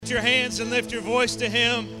your hands and lift your voice to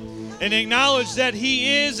Him and acknowledge that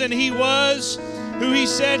He is and He was who He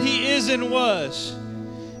said He is and was.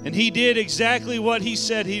 And He did exactly what He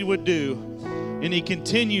said He would do. And He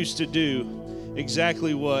continues to do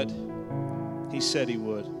exactly what He said He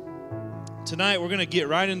would. Tonight we're going to get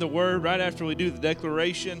right in the Word right after we do the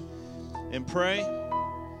declaration and pray.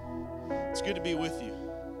 It's good to be with you.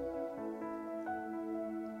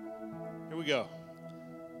 Here we go.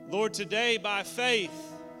 Lord, today by faith,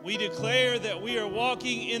 we declare that we are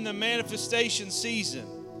walking in the manifestation season.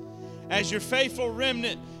 As your faithful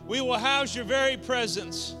remnant, we will house your very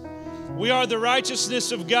presence. We are the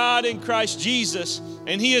righteousness of God in Christ Jesus,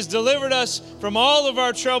 and He has delivered us from all of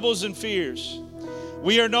our troubles and fears.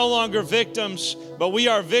 We are no longer victims, but we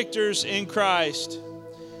are victors in Christ.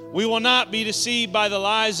 We will not be deceived by the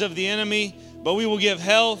lies of the enemy, but we will give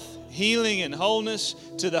health, healing, and wholeness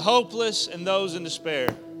to the hopeless and those in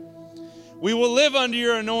despair. We will live under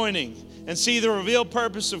your anointing and see the revealed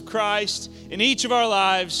purpose of Christ in each of our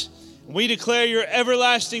lives. We declare your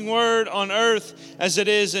everlasting word on earth as it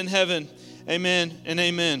is in heaven. Amen and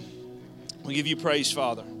amen. We give you praise,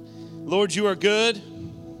 Father. Lord, you are good.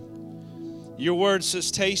 Your word says,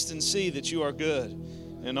 taste and see that you are good.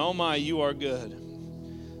 And oh my, you are good.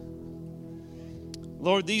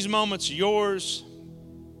 Lord, these moments are yours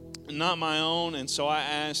and not my own. And so I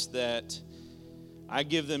ask that I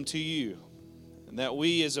give them to you. And that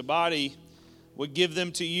we as a body would give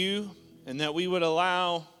them to you, and that we would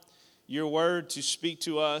allow your word to speak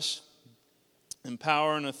to us in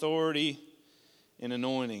power and authority and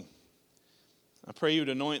anointing. I pray you would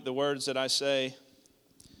anoint the words that I say.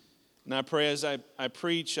 And I pray as I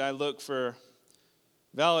preach, I look for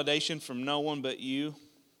validation from no one but you.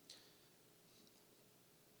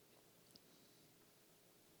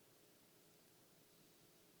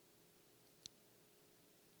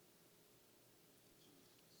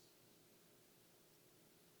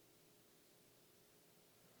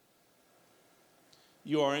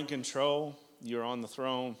 You are in control. You are on the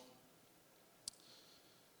throne.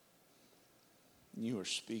 You are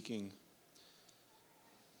speaking.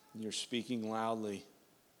 You're speaking loudly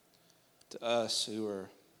to us who are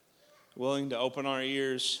willing to open our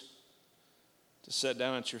ears, to sit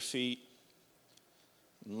down at your feet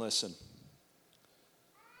and listen.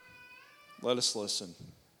 Let us listen.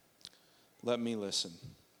 Let me listen.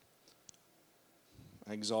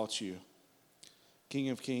 I exalt you, King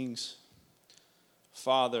of Kings,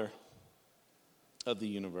 Father of the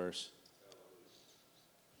universe.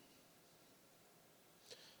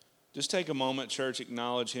 Just take a moment, church,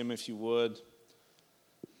 acknowledge him if you would.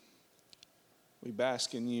 We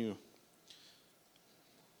bask in you.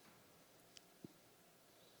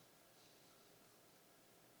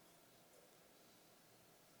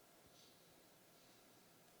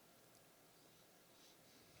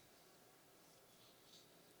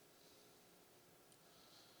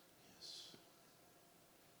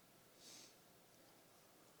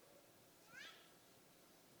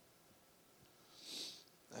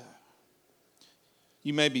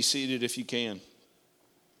 You may be seated if you can.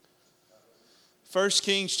 1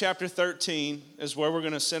 Kings chapter 13 is where we're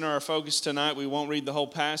going to center our focus tonight. We won't read the whole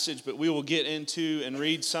passage, but we will get into and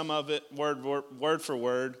read some of it word for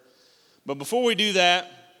word. But before we do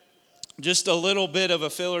that, just a little bit of a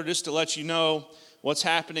filler just to let you know what's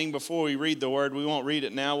happening before we read the word. We won't read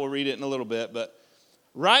it now, we'll read it in a little bit. But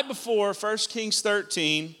right before 1 Kings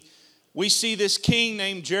 13, we see this king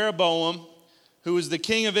named Jeroboam, who was the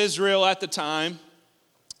king of Israel at the time.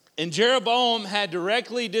 And Jeroboam had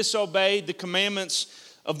directly disobeyed the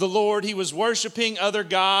commandments of the Lord. He was worshiping other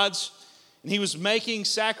gods, and he was making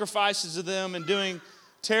sacrifices of them and doing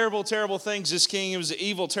terrible, terrible things. This king, he was an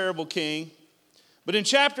evil, terrible king. But in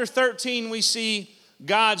chapter 13, we see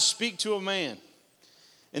God speak to a man.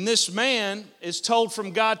 And this man is told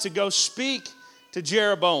from God to go speak to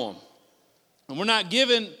Jeroboam. And we're not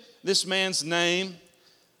given this man's name.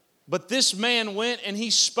 But this man went and he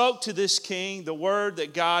spoke to this king the word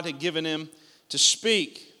that God had given him to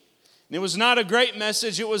speak. And it was not a great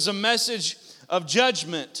message. It was a message of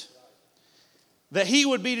judgment. That he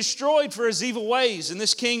would be destroyed for his evil ways. And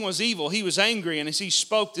this king was evil. He was angry. And as he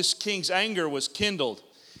spoke, this king's anger was kindled.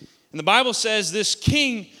 And the Bible says this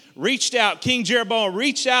king reached out. King Jeroboam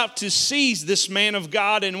reached out to seize this man of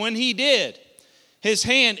God. And when he did, his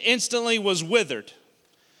hand instantly was withered.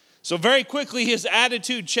 So very quickly his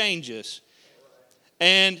attitude changes.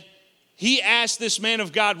 And he asked this man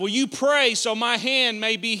of God, will you pray so my hand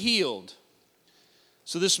may be healed?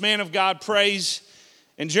 So this man of God prays,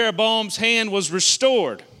 and Jeroboam's hand was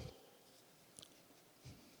restored.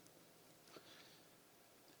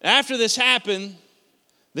 After this happened,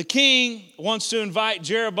 The king wants to invite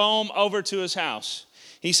Jeroboam over to his house.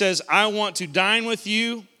 He says, I want to dine with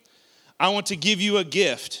you. I want to give you a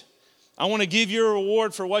gift. I want to give you a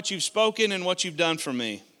reward for what you've spoken and what you've done for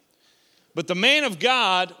me. But the man of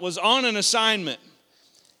God was on an assignment.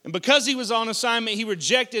 And because he was on assignment, he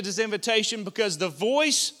rejected his invitation because the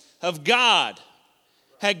voice of God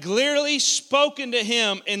had clearly spoken to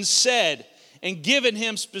him and said and given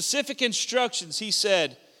him specific instructions. He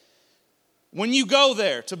said, when you go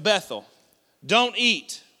there to Bethel, don't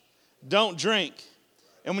eat, don't drink.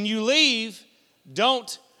 And when you leave,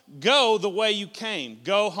 don't go the way you came.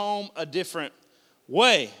 Go home a different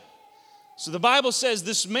way. So the Bible says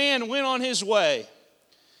this man went on his way.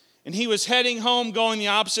 And he was heading home going the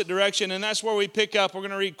opposite direction. And that's where we pick up. We're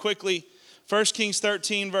going to read quickly 1 Kings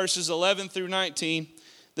 13, verses 11 through 19.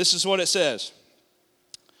 This is what it says.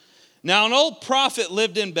 Now an old prophet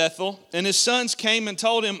lived in Bethel, and his sons came and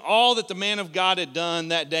told him all that the man of God had done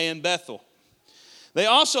that day in Bethel. They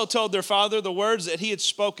also told their father the words that he had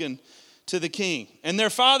spoken to the king. And their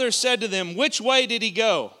father said to them, which way did he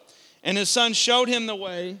go? And his son showed him the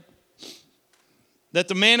way that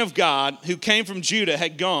the man of God who came from Judah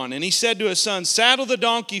had gone. And he said to his son, saddle the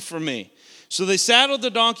donkey for me. So they saddled the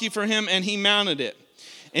donkey for him, and he mounted it.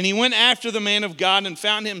 And he went after the man of God and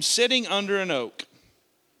found him sitting under an oak.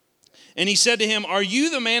 And he said to him, are you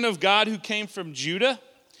the man of God who came from Judah?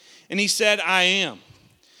 And he said, I am.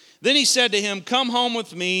 Then he said to him, come home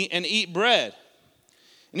with me and eat bread.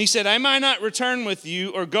 And he said, I might not return with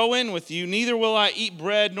you or go in with you, neither will I eat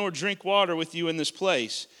bread nor drink water with you in this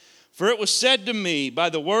place. For it was said to me by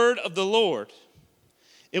the word of the Lord.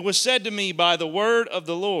 It was said to me by the word of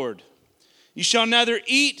the Lord. You shall neither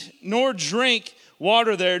eat nor drink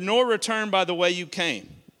water there, nor return by the way you came.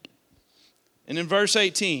 And in verse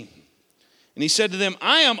 18, and he said to them,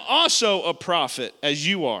 I am also a prophet as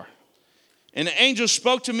you are. And the angel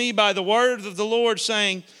spoke to me by the word of the Lord,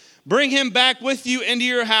 saying, bring him back with you into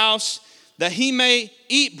your house, that he may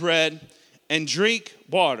eat bread and drink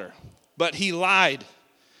water. But he lied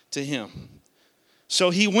to him. So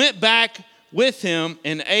he went back with him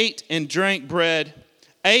and ate and drank bread.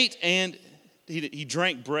 Ate and he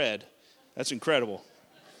drank bread. That's incredible.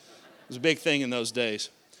 It was a big thing in those days.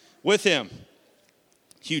 With him.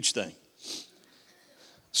 Huge thing.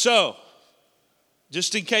 So,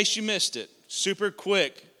 just in case you missed it, super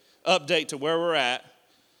quick update to where we're at.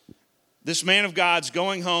 This man of God's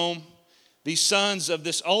going home. These sons of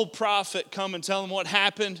this old prophet come and tell him what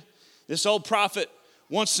happened. This old prophet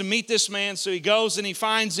wants to meet this man, so he goes and he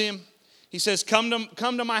finds him. He says, come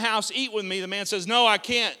to my house, eat with me. The man says, no, I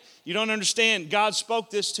can't. You don't understand. God spoke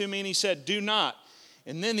this to me, and he said, do not.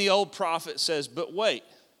 And then the old prophet says, but wait,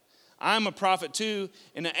 I'm a prophet too,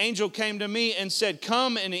 and an angel came to me and said,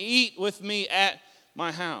 come and eat with me at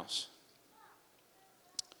my house.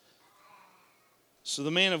 So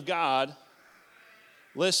the man of God,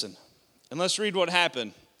 listen, and let's read what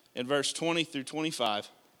happened in verse 20 through 25.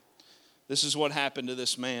 This is what happened to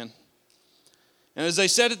this man. And as they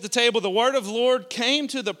sat at the table, the word of the Lord came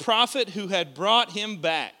to the prophet who had brought him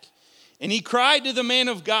back. And he cried to the man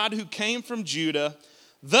of God who came from Judah,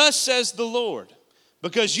 thus says the Lord,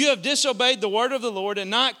 because you have disobeyed the word of the Lord and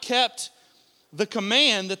not kept the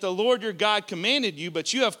command that the Lord your God commanded you,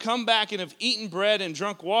 but you have come back and have eaten bread and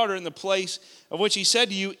drunk water in the place of which he said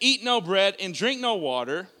to you, eat no bread and drink no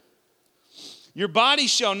water. Your body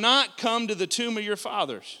shall not come to the tomb of your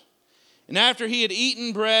fathers. And after he had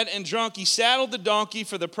eaten bread and drunk, he saddled the donkey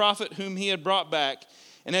for the prophet whom he had brought back.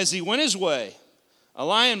 And as he went his way, a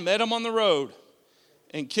lion met him on the road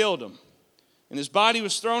and killed him. And his body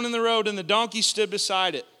was thrown in the road, and the donkey stood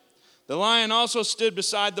beside it. The lion also stood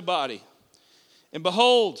beside the body. And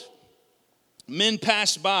behold, men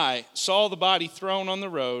passed by, saw the body thrown on the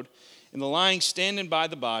road, and the lion standing by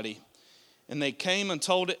the body. And they came and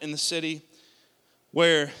told it in the city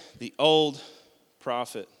where the old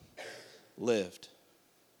prophet lived.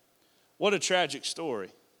 What a tragic story.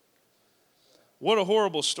 What a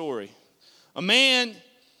horrible story. A man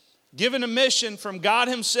given a mission from God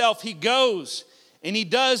himself, he goes and he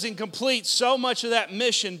does and completes so much of that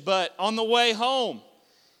mission, but on the way home,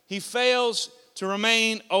 he fails to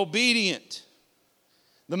remain obedient.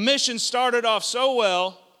 The mission started off so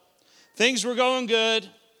well, things were going good,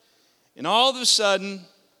 and all of a sudden,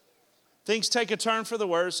 things take a turn for the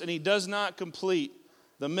worse, and he does not complete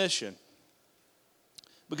the mission.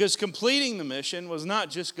 Because completing the mission was not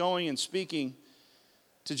just going and speaking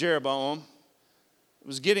to Jeroboam. It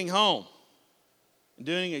was getting home and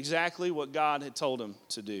doing exactly what God had told him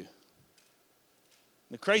to do.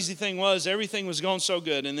 The crazy thing was, everything was going so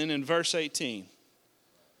good. And then in verse 18,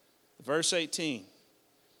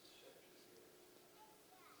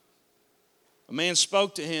 A man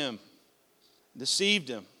spoke to him, deceived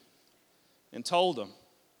him, and told him,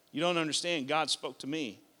 you don't understand, God spoke to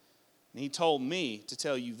me, and he told me to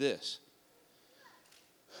tell you this.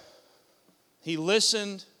 He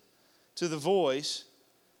listened to the voice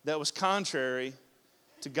that was contrary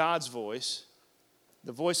to God's voice,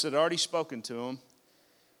 the voice that had already spoken to him,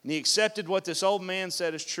 and he accepted what this old man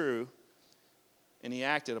said is true, and he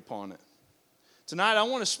acted upon it. Tonight, I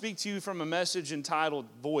want to speak to you from a message entitled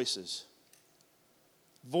Voices.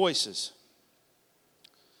 Voices.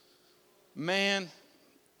 Man,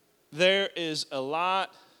 there is a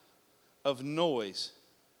lot of noise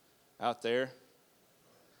out there.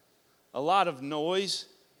 A lot of noise.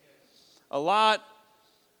 A lot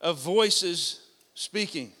of voices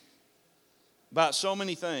speaking about so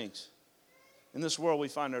many things in this world we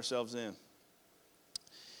find ourselves in.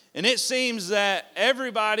 And it seems that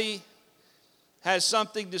everybody has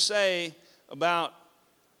something to say about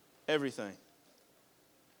everything.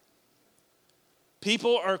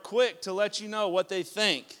 People are quick to let you know what they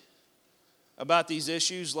think about these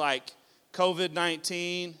issues like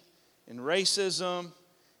COVID-19 and racism,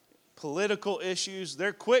 political issues.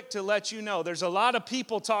 They're quick to let you know. There's a lot of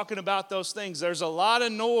people talking about those things. There's a lot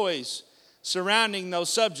of noise surrounding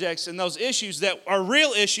those subjects and those issues that are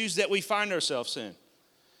real issues that we find ourselves in.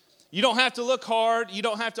 You don't have to look hard. You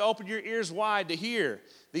don't have to open your ears wide to hear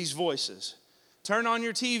these voices. Turn on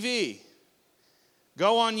your TV.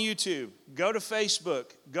 Go on YouTube, go to Facebook,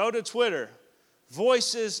 go to Twitter.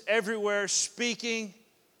 Voices everywhere speaking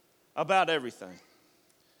about everything.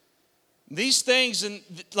 These things,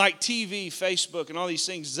 like TV, Facebook, and all these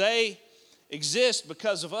things, they exist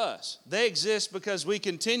because of us. They exist because we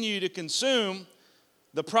continue to consume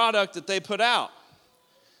the product that they put out.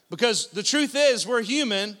 Because the truth is, we're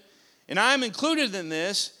human, and I'm included in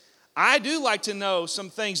this. I do like to know some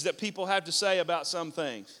things that people have to say about some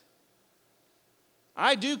things.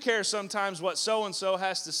 I do care sometimes what so-and-so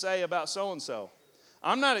has to say about so-and-so.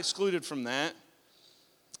 I'm not excluded from that.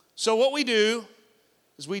 So what we do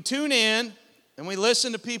is we tune in and we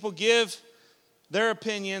listen to people give their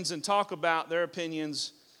opinions and talk about their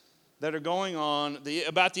opinions that are going on,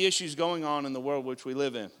 about the issues going on in the world which we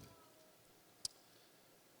live in.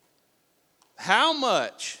 How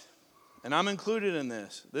much, and I'm included in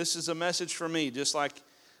this is a message for me, just like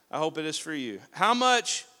I hope it is for you. How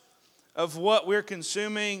much of what we're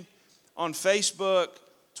consuming on Facebook,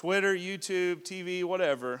 Twitter, YouTube, TV,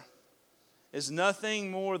 whatever, is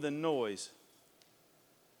nothing more than noise?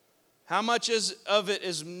 How much of it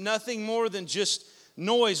is nothing more than just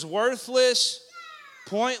noise, worthless,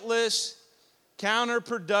 pointless,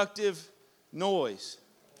 counterproductive noise?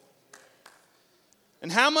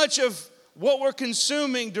 And how much of what we're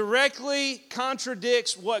consuming directly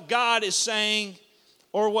contradicts what God is saying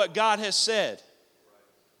or what God has said?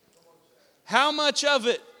 How much of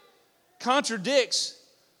it contradicts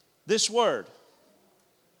this word?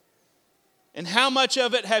 And how much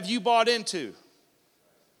of it have you bought into?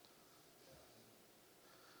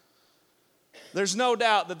 There's no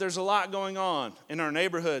doubt that there's a lot going on in our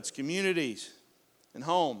neighborhoods, communities, and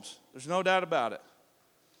homes. There's no doubt about it.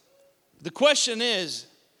 The question is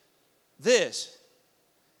this: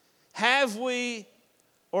 have we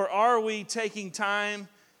or are we taking time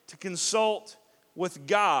to consult with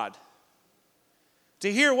God,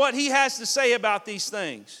 to hear what He has to say about these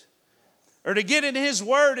things, or to get in His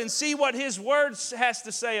Word and see what His Word has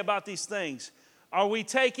to say about these things? Are we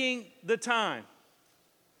taking the time?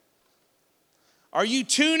 Are you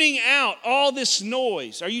tuning out all this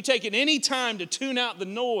noise? Are you taking any time to tune out the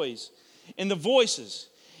noise and the voices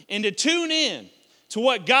and to tune in to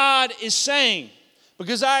what God is saying?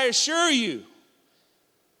 Because I assure you,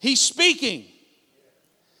 He's speaking.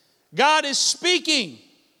 God is speaking.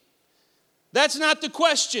 That's not the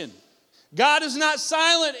question. God is not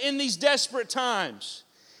silent in these desperate times.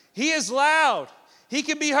 He is loud. He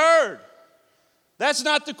can be heard. That's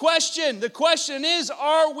not the question. The question is,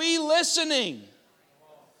 are we listening?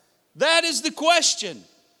 That is the question.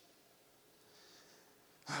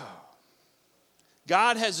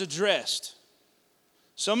 God has addressed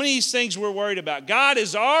so many of these things we're worried about. God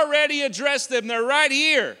has already addressed them. They're right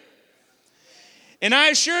here. And I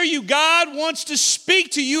assure you, God wants to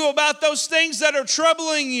speak to you about those things that are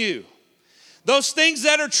troubling you. Those things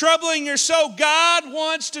that are troubling your soul. God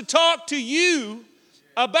wants to talk to you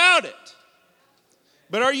about it.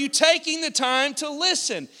 But are you taking the time to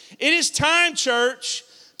listen? It is time, church,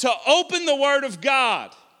 to open the Word of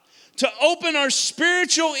God, to open our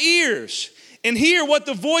spiritual ears and hear what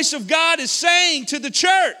the voice of God is saying to the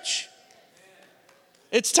church.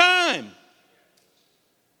 It's time.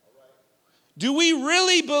 Do we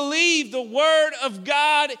really believe the Word of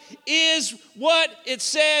God is what it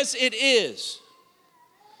says it is?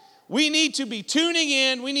 We need to be tuning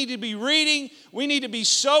in. We need to be reading. We need to be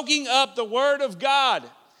soaking up the Word of God.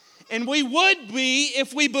 And we would be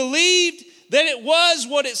if we believed that it was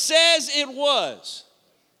what it says it was.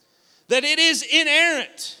 That it is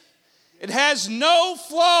inerrant. It has no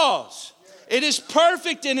flaws. It is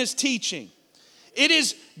perfect in its teaching. It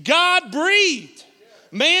is God-breathed.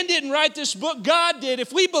 Man didn't write this book, God did.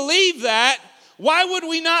 If we believe that, why would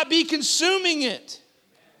we not be consuming it?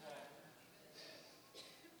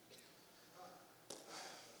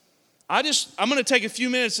 I'm going to take a few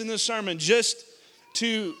minutes in this sermon just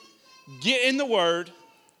to get in the Word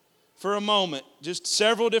for a moment. Just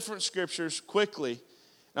several different scriptures quickly.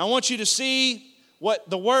 And I want you to see what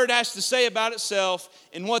the Word has to say about itself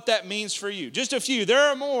and what that means for you. Just a few. There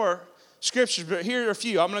are more scriptures, but here are a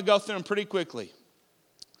few. I'm going to go through them pretty quickly.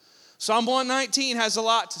 Psalm 119 has a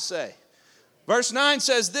lot to say. Verse 9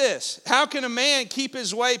 says this, how can a man keep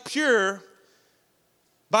his way pure?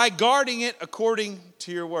 By guarding it according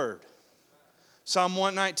to your word. Psalm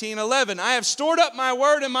 119:11, I have stored up my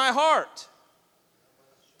word in my heart,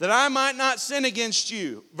 that I might not sin against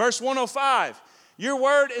you. Verse 105, your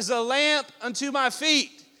word is a lamp unto my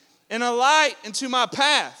feet and a light unto my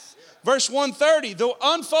path. Verse 130, the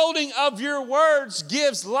unfolding of your words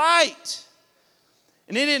gives light,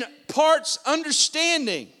 and it imparts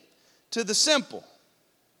understanding to the simple.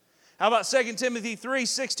 How about 2 Timothy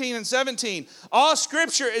 3:16 and 17? All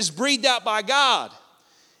scripture is breathed out by God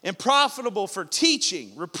and profitable for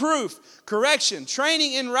teaching, reproof, correction,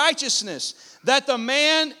 training in righteousness, that the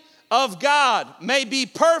man of God may be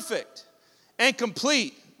perfect and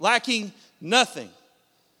complete, lacking nothing.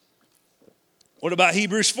 What about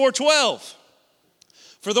Hebrews 4:12?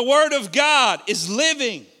 For the word of God is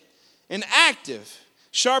living and active,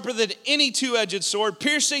 sharper than any two-edged sword,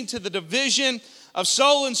 piercing to the division of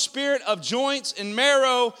soul and spirit, of joints and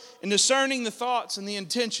marrow, and discerning the thoughts and the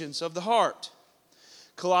intentions of the heart.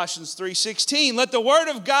 Colossians 3:16, let the word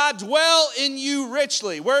of God dwell in you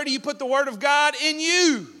richly. Where do you put the word of God? In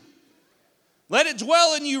you. Let it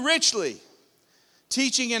dwell in you richly,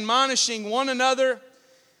 teaching and admonishing one another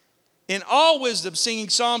in all wisdom, singing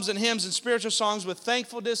psalms and hymns and spiritual songs with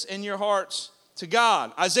thankfulness in your hearts to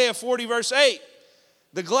God. Isaiah 40 verse 8,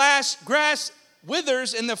 the grass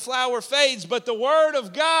withers and the flower fades, but the word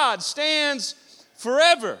of God stands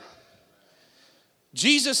forever.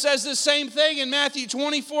 Jesus says the same thing in Matthew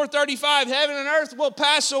 24:35. Heaven and earth will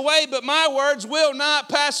pass away, but my words will not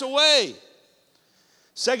pass away.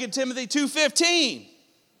 2 Timothy 2:15.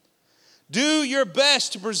 Do your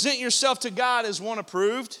best to present yourself to God as one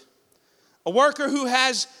approved, a worker who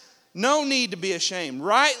has no need to be ashamed,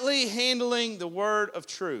 rightly handling the word of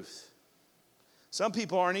truth. Some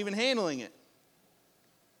people aren't even handling it.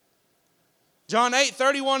 John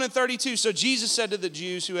 8:31 and 32. So Jesus said to the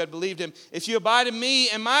Jews who had believed him, if you abide in me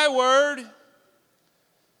and my word,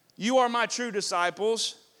 you are my true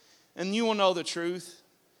disciples, and you will know the truth,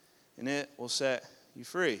 and it will set you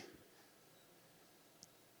free.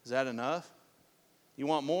 Is that enough? You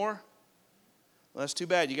want more? Well, that's too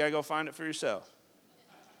bad. You got to go find it for yourself.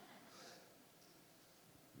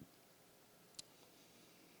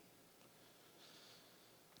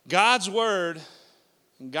 God's word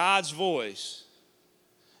and God's voice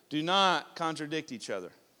do not contradict each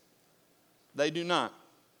other. They do not.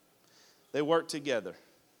 They work together.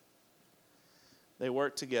 They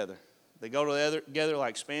work together. They go together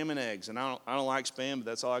like spam and eggs. And I don't like spam, but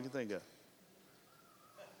that's all I can think of.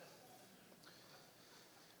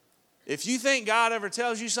 If you think God ever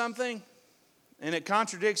tells you something and it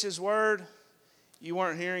contradicts his word, you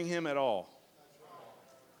weren't hearing him at all.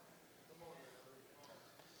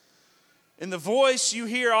 In the voice, you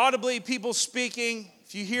hear audibly people speaking.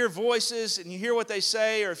 If you hear voices and you hear what they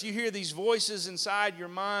say, or if you hear these voices inside your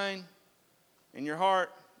mind and your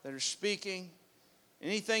heart that are speaking,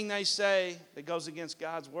 anything they say that goes against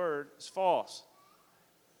God's word is false.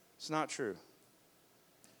 It's not true.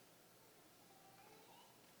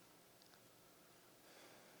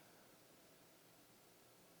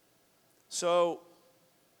 So,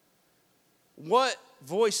 what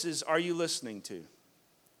voices are you listening to?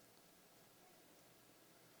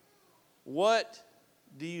 What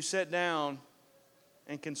do you sit down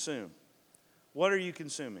and consume? What are you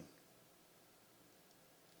consuming?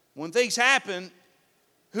 When things happen,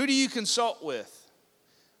 who do you consult with?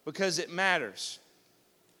 Because it matters.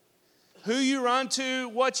 Who you run to,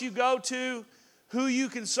 what you go to, who you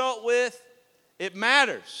consult with, it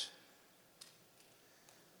matters.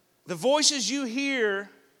 The voices you hear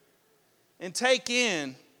and take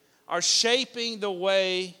in are shaping the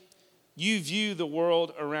way you view the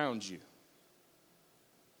world around you.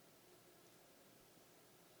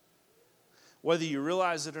 Whether you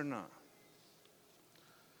realize it or not.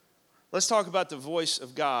 Let's talk about the voice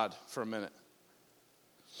of God for a minute.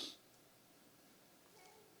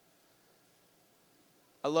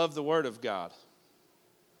 I love the Word of God.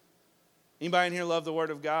 Anybody in here love the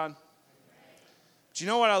Word of God? Do you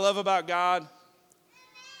know what I love about God?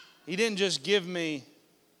 He didn't just give me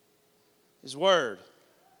His Word.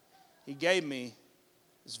 He gave me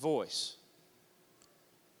His voice.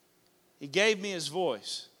 He gave me His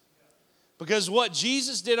voice. Because what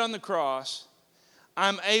Jesus did on the cross,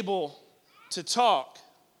 I'm able to talk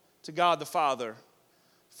to God the Father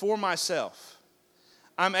for myself.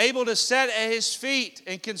 I'm able to sit at His feet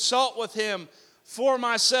and consult with Him for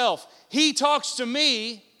myself. He talks to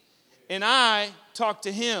me, and I talk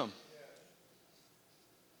to Him.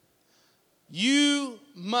 You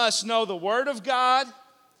must know the Word of God.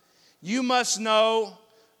 You must know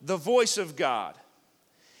the voice of God.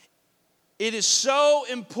 It is so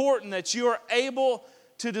important that you are able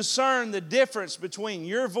to discern the difference between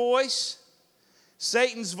your voice,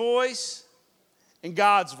 Satan's voice, and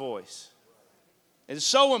God's voice. It is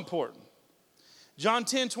so important. John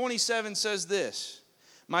 10:27 says this,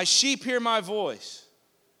 "My sheep hear my voice.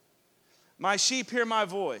 My sheep hear my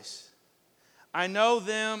voice. I know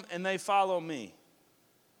them and they follow me."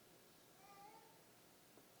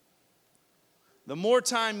 The more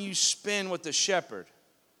time you spend with the shepherd,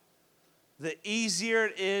 the easier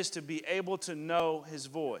it is to be able to know his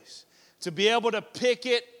voice, to be able to pick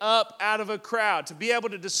it up out of a crowd, to be able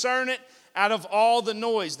to discern it out of all the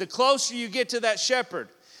noise. The closer you get to that shepherd,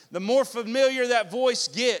 the more familiar that voice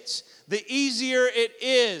gets, the easier it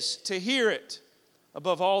is to hear it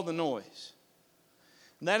above all the noise.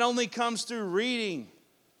 And that only comes through reading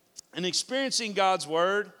and experiencing God's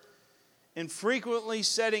word and frequently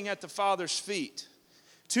sitting at the Father's feet.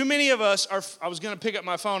 Too many of us are, I was going to pick up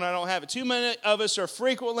my phone, I don't have it. Too many of us are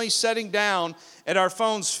frequently sitting down at our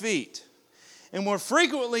phone's feet. And we're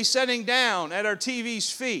frequently sitting down at our TV's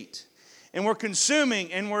feet. And we're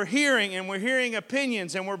consuming and we're hearing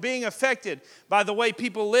opinions and we're being affected by the way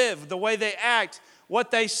people live, the way they act, what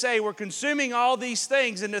they say. We're consuming all these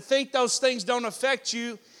things, and to think those things don't affect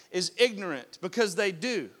you is ignorant, because they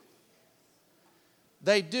do.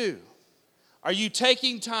 They do. Are you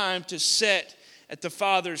taking time to sit at the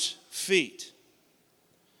Father's feet?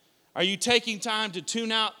 Are you taking time to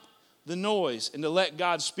tune out the noise and to let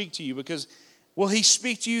God speak to you? Because will He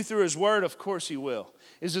speak to you through His Word? Of course He will.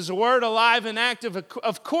 Is His Word alive and active?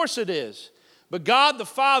 Of course it is. But God the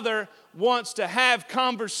Father wants to have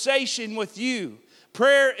conversation with you.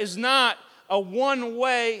 Prayer is not a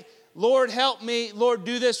one-way, Lord help me, Lord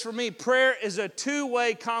do this for me. Prayer is a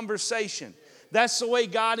two-way conversation. That's the way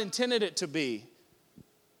God intended it to be.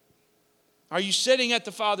 Are you sitting at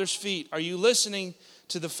the Father's feet? Are you listening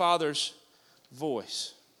to the Father's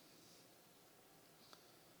voice?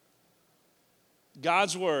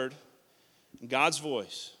 God's word and God's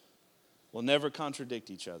voice will never contradict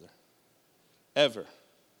each other. Ever.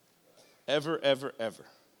 Ever, ever, ever.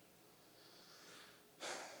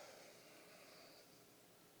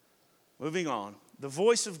 Moving on. The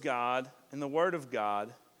voice of God and the word of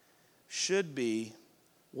God should be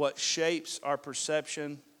what shapes our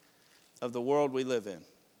perception of the world we live in.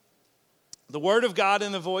 The word of God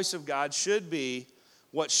and the voice of God should be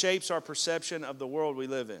what shapes our perception of the world we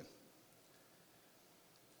live in.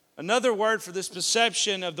 Another word for this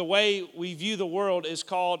perception of the way we view the world is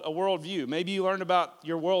called a worldview. Maybe you learned about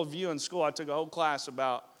your worldview in school. I took a whole class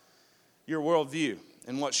about your worldview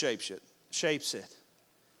and what shapes it.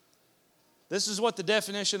 This is what the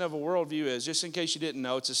definition of a worldview is, just in case you didn't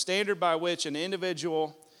know. It's a standard by which an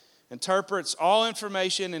individual interprets all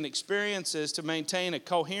information and experiences to maintain a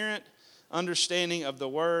coherent understanding of the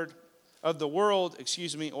world,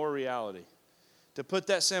 or reality. To put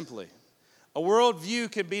that simply, a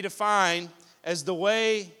worldview can be defined as the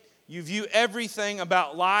way you view everything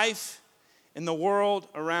about life and the world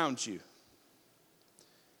around you.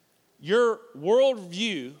 Your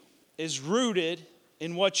worldview is rooted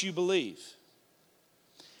in what you believe.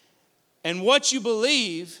 And what you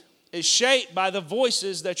believe is shaped by the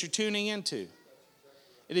voices that you're tuning into.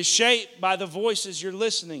 It is shaped by the voices you're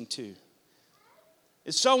listening to.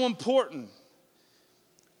 It's so important.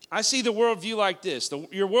 I see the worldview like this.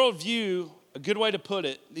 Your worldview, a good way to put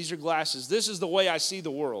it, these are glasses. This is the way I see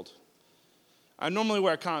the world. I normally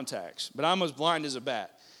wear contacts, but I'm as blind as a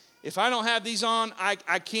bat. If I don't have these on, I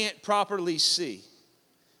can't properly see.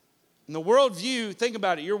 And the worldview, think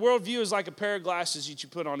about it. Your worldview is like a pair of glasses that you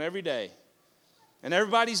put on every day. And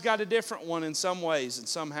everybody's got a different one in some ways and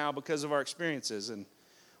somehow because of our experiences. And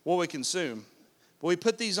what we consume. But we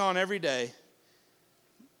put these on every day.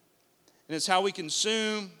 And it's how we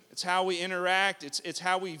consume, it's how we interact, it's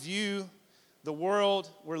how we view the world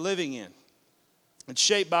we're living in. It's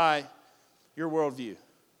shaped by your worldview.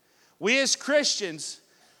 We as Christians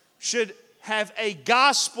should have a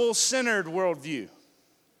gospel-centered worldview.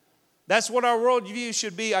 That's what our worldview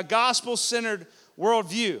should be, a gospel-centered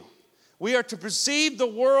worldview. We are to perceive the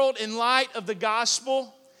world in light of the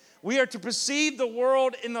gospel. We are to perceive the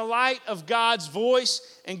world in the light of God's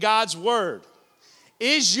voice and God's word.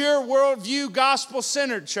 Is your worldview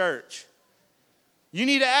gospel-centered, church? You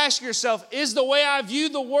need to ask yourself, is the way I view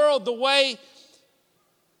the world the way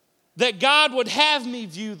that God would have me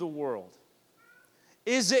view the world?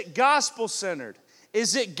 Is it gospel-centered?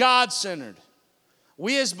 Is it God-centered?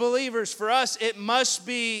 We as believers, for us, it must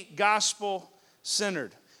be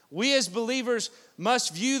gospel-centered. We as believers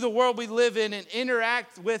must view the world we live in and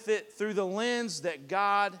interact with it through the lens that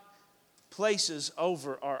God places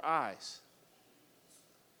over our eyes.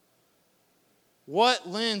 What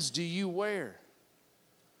lens do you wear?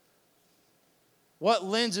 What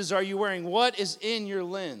lenses are you wearing? What is in your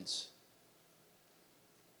lens?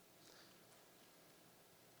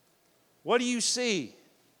 What do you see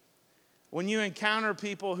when you encounter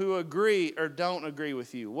people who agree or don't agree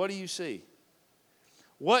with you? What do you see?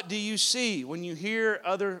 What do you see when you hear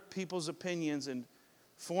other people's opinions and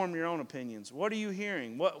form your own opinions? What are you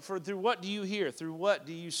hearing? Through what do you hear? Through what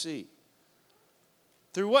do you see?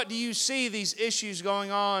 Through what do you see these issues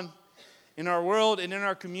going on in our world and in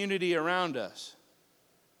our community around us?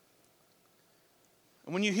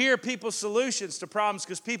 And when you hear people's solutions to problems,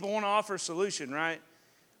 because people want to offer a solution, right?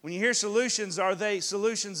 When you hear solutions, are they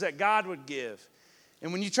solutions that God would give?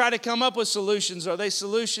 And when you try to come up with solutions, are they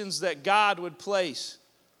solutions that God would place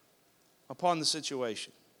upon the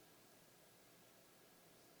situation?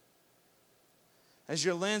 Has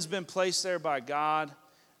your lens been placed there by God,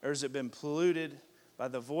 or has it been polluted by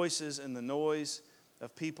the voices and the noise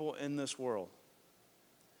of people in this world?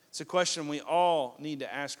 It's a question we all need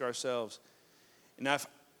to ask ourselves. And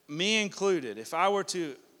me included, if I were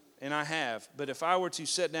to, and I have, but if I were to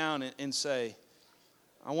sit down and say,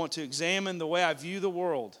 I want to examine the way I view the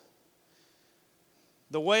world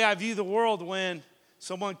when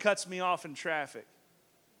someone cuts me off in traffic,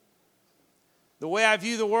 the way I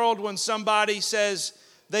view the world when somebody says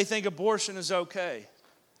they think abortion is okay.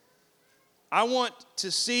 I want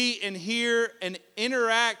to see and hear and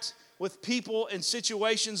interact with people in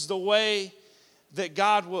situations the way that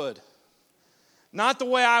God would. Not the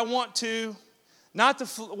way I want to, not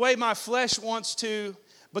the way my flesh wants to,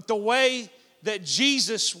 but the way that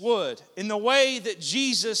Jesus would, in the way that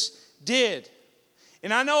Jesus did.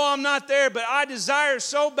 And I know I'm not there, but I desire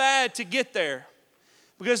so bad to get there.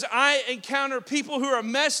 Because I encounter people who are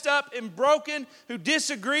messed up and broken, who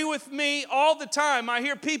disagree with me all the time. I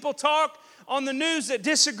hear people talk on the news that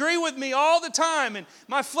disagree with me all the time. And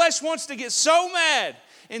my flesh wants to get so mad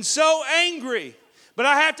and so angry. But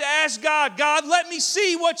I have to ask God, God, let me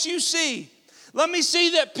see what you see. Let me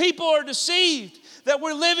see that people are deceived, that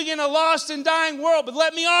we're living in a lost and dying world. But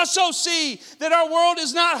let me also see that our world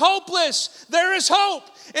is not hopeless. There is hope,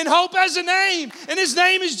 and hope has a name, and his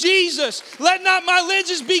name is Jesus. Let not my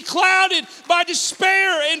lenses be clouded by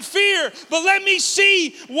despair and fear, but let me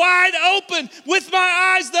see wide open with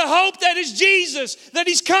my eyes the hope that is Jesus, that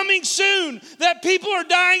he's coming soon, that people are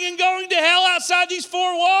dying and going to hell outside these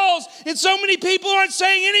four walls, and so many people aren't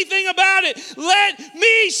saying anything about it. Let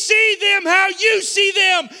me see them how you see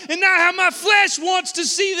them, and not how my flesh wants to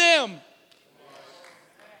see them.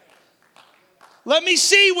 Let me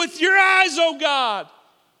see with your eyes, oh God.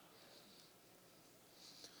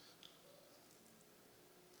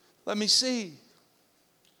 Let me see.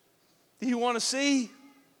 Do you want to see?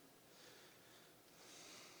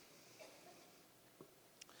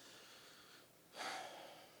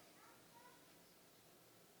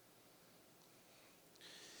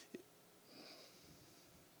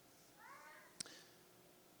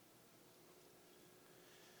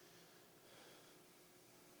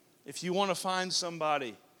 If you want to find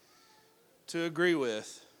somebody to agree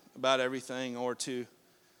with about everything, or to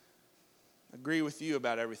agree with you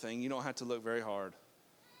about everything, you don't have to look very hard.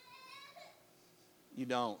 You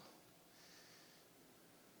don't.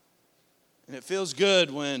 And it feels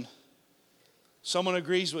good when someone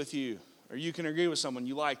agrees with you, or you can agree with someone.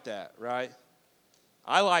 You like that, right?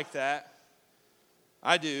 I like that.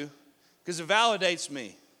 I do. Because it validates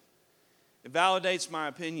me. It validates my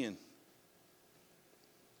opinion.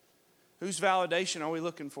 Whose validation are we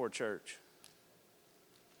looking for, church?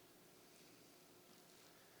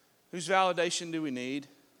 Whose validation do we need?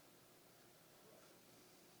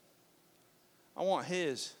 I want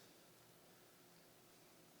His.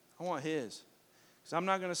 I want His. Because I'm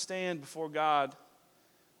not going to stand before God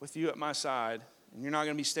with you at my side, and you're not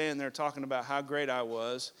going to be standing there talking about how great I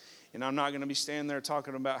was, and I'm not going to be standing there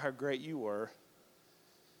talking about how great you were.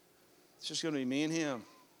 It's just going to be me and Him.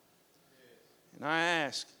 And I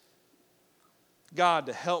ask God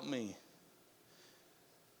to help me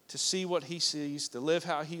to see what He sees, to live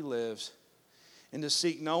how He lives, and to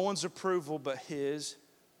seek no one's approval but His,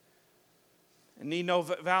 and need no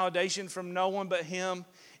validation from no one but Him.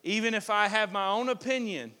 Even if I have my own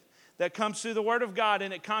opinion that comes through the Word of God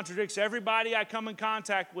and it contradicts everybody I come in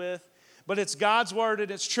contact with, but it's God's Word and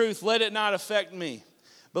it's truth, let it not affect me.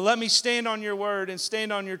 But let me stand on your Word and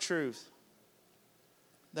stand on your truth.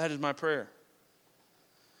 That is my prayer.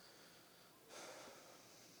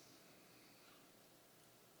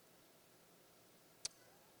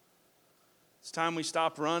 It's time we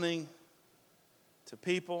stop running to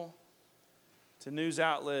people, to news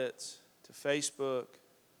outlets, to Facebook,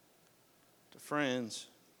 to friends.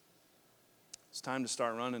 It's time to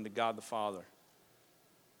start running to God the Father.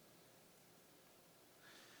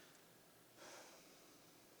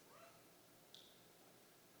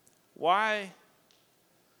 Why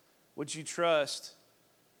would you trust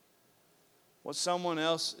what someone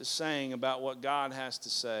else is saying about what God has to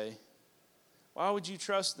say? Why would you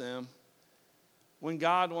trust them when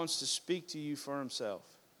God wants to speak to you for Himself?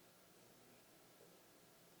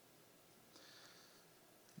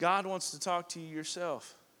 God wants to talk to you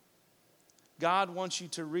yourself. God wants you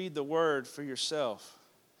to read the Word for yourself.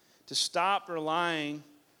 To stop relying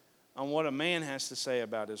on what a man has to say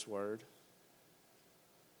about His Word.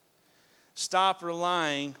 Stop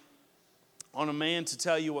relying on a man to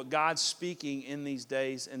tell you what God's speaking in these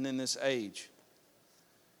days and in this age.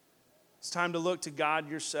 It's time to look to God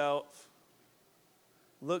yourself.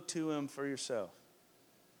 Look to Him for yourself.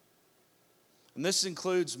 And this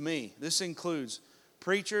includes me. This includes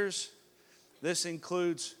preachers. This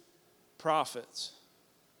includes prophets.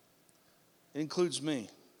 It includes me.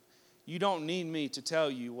 You don't need me to tell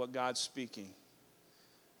you what God's speaking.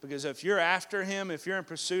 Because if you're after Him, if you're in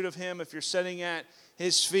pursuit of Him, if you're sitting at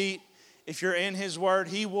His feet, if you're in His Word,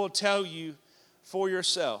 He will tell you for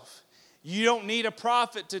yourself. You don't need a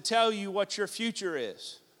prophet to tell you what your future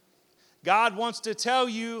is. God wants to tell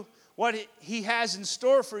you what He has in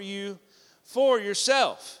store for you for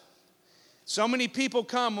yourself. So many people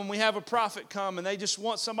come when we have a prophet come and they just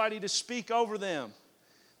want somebody to speak over them.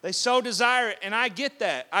 They so desire it, and I get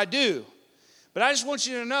that. I do. But I just want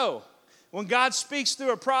you to know, when God speaks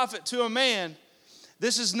through a prophet to a man,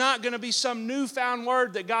 this is not going to be some newfound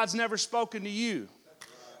word that God's never spoken to you.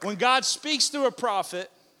 When God speaks through a prophet,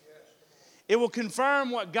 it will confirm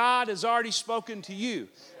what God has already spoken to you.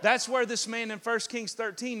 That's where this man in 1 Kings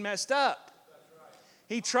 13 messed up.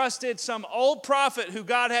 He trusted some old prophet who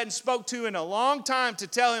God hadn't spoke to in a long time to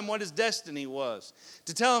tell him what his destiny was,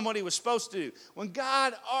 to tell him what he was supposed to do, when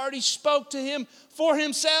God already spoke to him for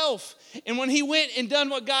Himself. And when he went and done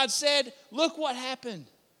what God said, look what happened.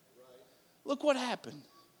 Look what happened.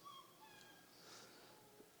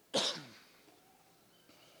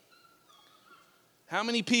 How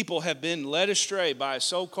many people have been led astray by a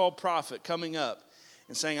so-called prophet coming up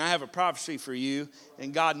and saying, I have a prophecy for you,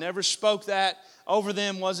 and God never spoke that over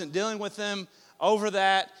them, wasn't dealing with them over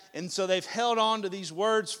that, and so they've held on to these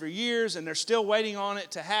words for years, and they're still waiting on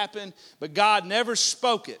it to happen, but God never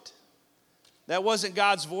spoke it. That wasn't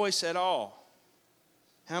God's voice at all.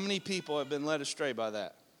 How many people have been led astray by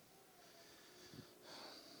that?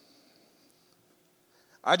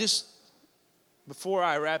 Before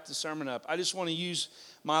I wrap the sermon up, I just want to use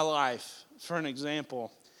my life for an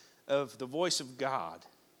example of the voice of God.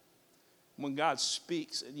 When God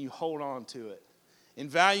speaks and you hold on to it. In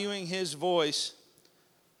valuing His voice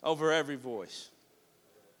over every voice.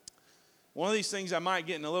 One of these things I might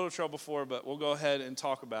get in a little trouble for, but we'll go ahead and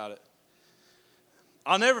talk about it.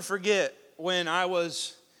 I'll never forget when I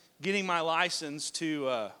was getting my license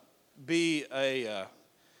to be a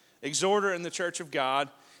exhorter in the Church of God.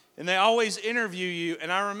 And they always interview you.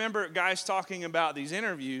 And I remember guys talking about these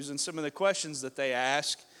interviews and some of the questions that they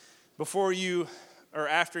ask before you or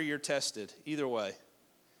after you're tested, either way.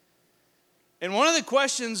 And one of the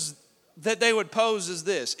questions that they would pose is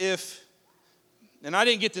this. And I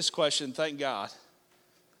didn't get this question, thank God.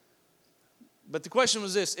 But the question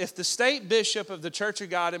was this. If the state bishop of the Church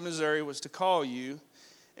of God in Missouri was to call you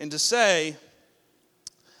and to say,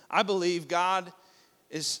 I believe God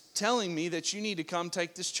is telling me that you need to come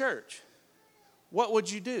take this church, what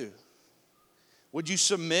would you do? Would you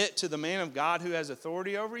submit to the man of God who has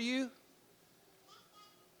authority over you?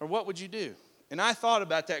 Or what would you do? And I thought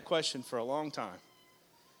about that question for a long time.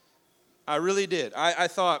 I really did. I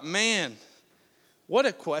thought, man, what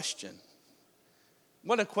a question.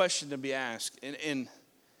 What a question to be asked. And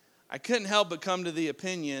I couldn't help but come to the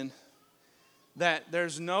opinion that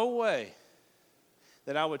there's no way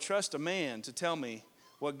that I would trust a man to tell me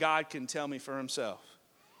what God can tell me for himself.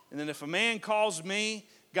 And then if a man calls me,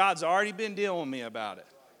 God's already been dealing with me about it.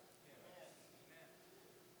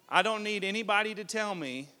 I don't need anybody to tell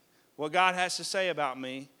me what God has to say about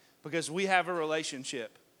me because we have a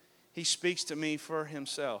relationship. He speaks to me for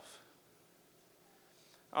himself.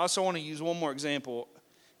 I also want to use one more example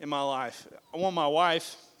in my life. I want my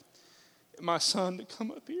wife and my son to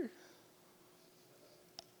come up here.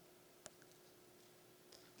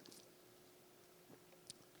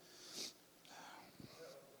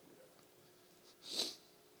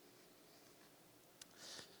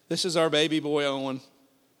 This is our baby boy, Owen.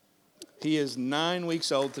 He is 9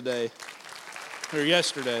 weeks old today, or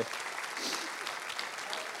yesterday.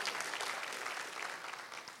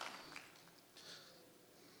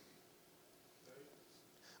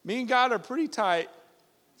 Me and God are pretty tight.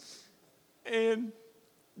 And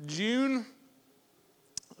July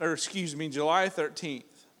 13th,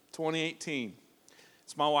 2018.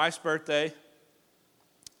 It's my wife's birthday.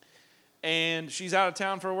 And she's out of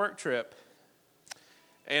town for a work trip.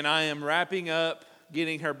 And I am wrapping up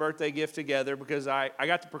getting her birthday gift together because I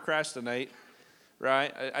got to procrastinate,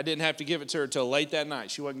 right? I didn't have to give it to her till late that night.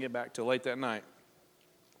 She wouldn't get back till late that night.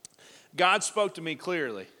 God spoke to me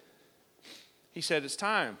clearly. He said, it's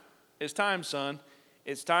time. It's time, son.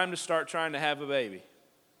 It's time to start trying to have a baby.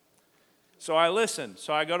 So I listened.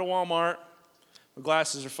 So I go to Walmart. My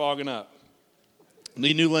glasses are fogging up.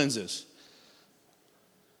 Need new lenses.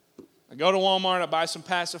 I go to Walmart. I buy some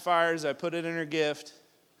pacifiers. I put it in her gift.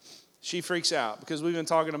 She freaks out because we've been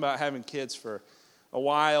talking about having kids for a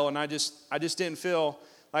while, and I just didn't feel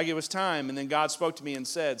like it was time. And then God spoke to me and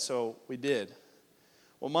said, so we did.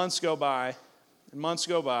 Well, months go by, and months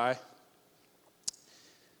go by.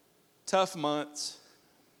 Tough months.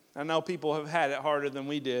 I know people have had it harder than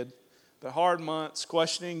we did, but hard months,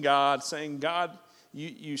 questioning God, saying, God,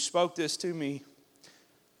 you spoke this to me.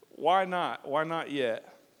 Why not? Why not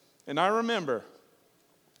yet? And I remember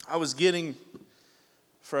I was getting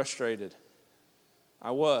frustrated.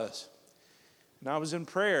 I was. And I was in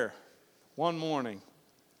prayer one morning,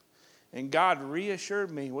 and God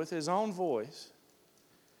reassured me with his own voice,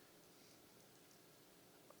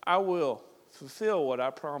 I will fulfill what I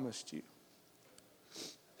promised you.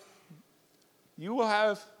 You will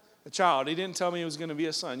have a child. He didn't tell me it was going to be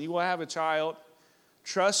a son. You will have a child.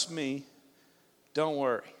 Trust me. Don't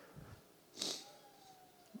worry.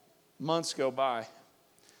 Months go by.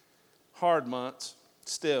 Hard months.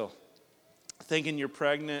 Still. Thinking you're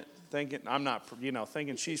pregnant. Thinking I'm not,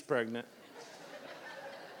 thinking she's pregnant.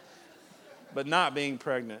 But not being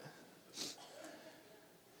pregnant.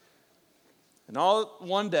 And all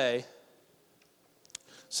one day,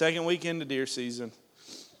 second week into deer season,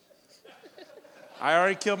 I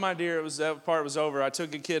already killed my deer. That part was over. I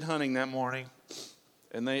took a kid hunting that morning,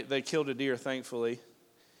 and they killed a deer, thankfully.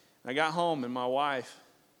 I got home, and my wife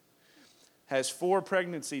has 4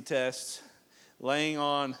 pregnancy tests laying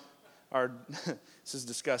on our, this is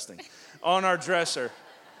disgusting, on our dresser.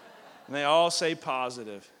 And they all say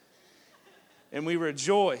positive. And we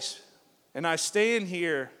rejoice. And I stand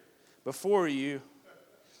here before you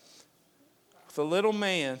with a little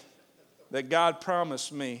man that God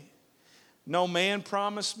promised me. No man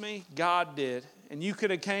promised me, God did. And you could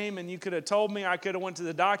have came and you could have told me, I could have went to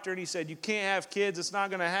the doctor and he said, you can't have kids, it's not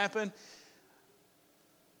going to happen.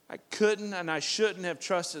 I couldn't and I shouldn't have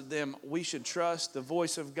trusted them. We should trust the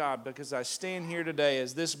voice of God because I stand here today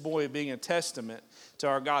as this boy being a testament to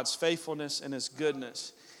our God's faithfulness and his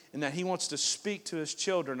goodness, and that he wants to speak to his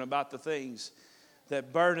children about the things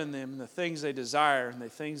that burden them, the things they desire, and the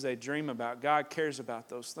things they dream about. God cares about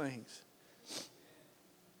those things.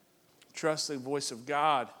 Trust the voice of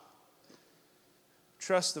God.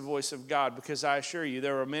 Trust the voice of God, because I assure you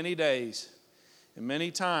there were many days and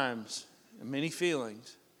many times and many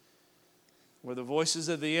feelings where the voices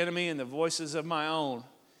of the enemy and the voices of my own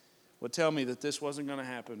would tell me that this wasn't going to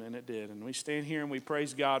happen, and it did. And we stand here and we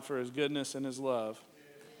praise God for his goodness and his love.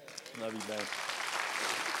 Love you, babe.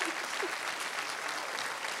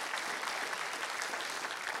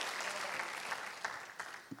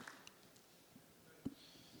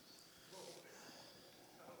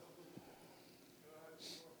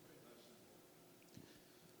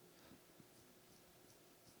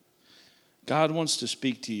 God wants to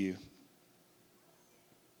speak to you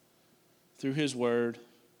through his word.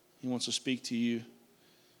 He wants to speak to you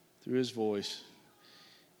through his voice.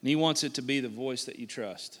 And he wants it to be the voice that you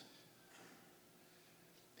trust.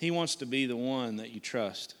 He wants to be the one that you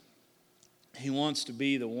trust. He wants to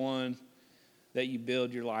be the one that you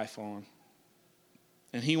build your life on.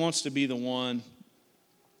 And He wants to be the one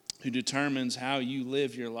who determines how you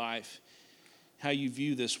live your life, how you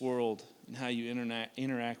view this world, and how you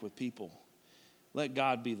interact with people. Let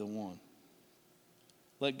God be the one.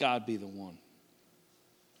 Let God be the one.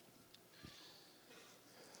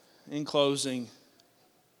 In closing,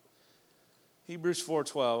 Hebrews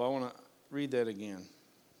 4:12, I want to read that again.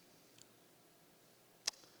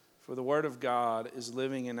 For the word of God is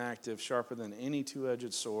living and active, sharper than any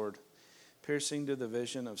two-edged sword, piercing to the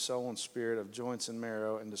division of soul and spirit, of joints and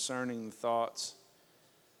marrow, and discerning the thoughts.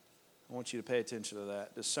 I want you to pay attention to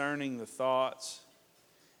that. Discerning the thoughts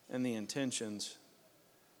and the intentions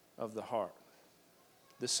of the heart.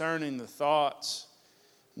 Discerning the thoughts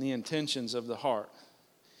and the intentions of the heart.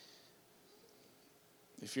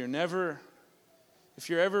 If you're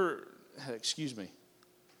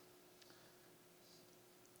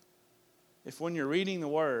if when you're reading the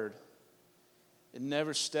Word, it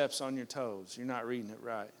never steps on your toes, you're not reading it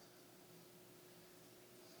right.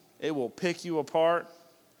 It will pick you apart.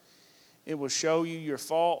 It will show you your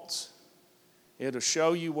faults. It will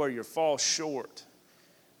show you where you fall short.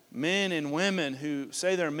 Men and women who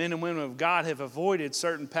say they're men and women of God have avoided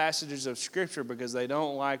certain passages of Scripture because they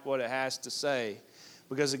don't like what it has to say,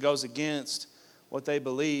 because it goes against what they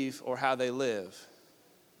believe or how they live.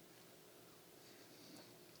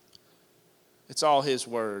 It's all His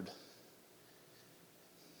Word.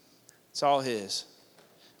 It's all His.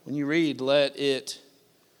 When you read, let it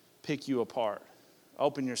pick you apart.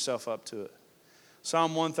 Open yourself up to it.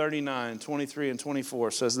 Psalm 139, 23 and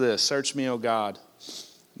 24 says this, search me, O God,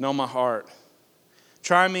 know my heart.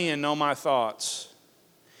 Try me and know my thoughts,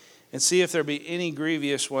 and see if there be any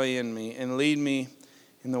grievous way in me, and lead me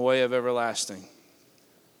in the way of everlasting.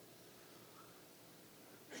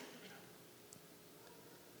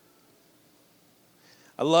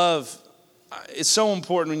 It's so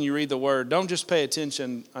important when you read the Word. Don't just pay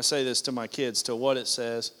attention, I say this to my kids, to what it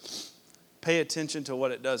says. Pay attention to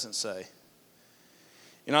what it doesn't say.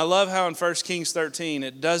 And I love how in 1 Kings 13,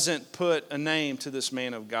 it doesn't put a name to this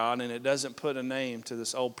man of God, and it doesn't put a name to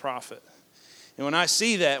this old prophet. And when I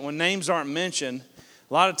see that, when names aren't mentioned,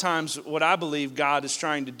 a lot of times what I believe God is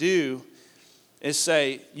trying to do is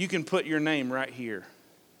say, you can put your name right here.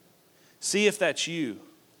 See if that's you.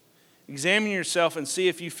 Examine yourself and see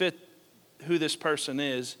if you fit who this person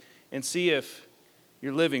is, and see if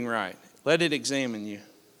you're living right. Let it examine you.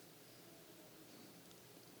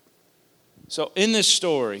 So in this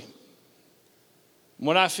story,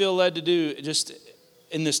 what I feel led to do just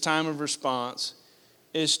in this time of response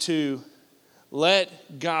is to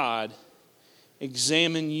let God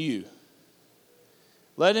examine you.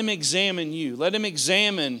 Let Him examine you. Let Him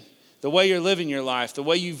examine the way you're living your life, the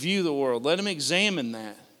way you view the world. Let Him examine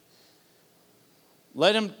that.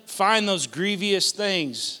 Let Him find those grievous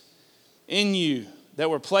things in you that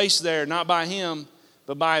were placed there, not by Him,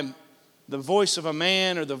 but by the voice of a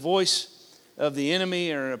man or the voice of the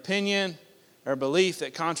enemy or an opinion or belief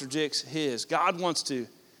that contradicts His. God wants to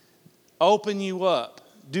open you up,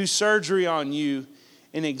 do surgery on you,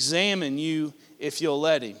 and examine you if you'll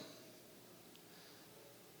let Him.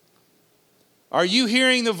 Are you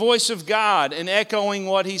hearing the voice of God and echoing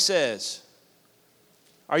what He says?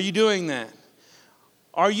 Are you doing that?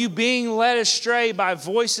 Are you being led astray by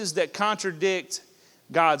voices that contradict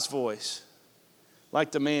God's voice,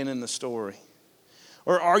 like the man in the story?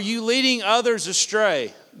 Or are you leading others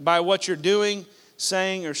astray by what you're doing,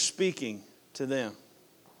 saying, or speaking to them?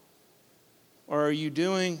 Or are you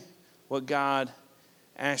doing what God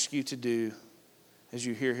asks you to do as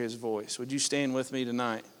you hear His voice? Would you stand with me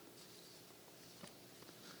tonight?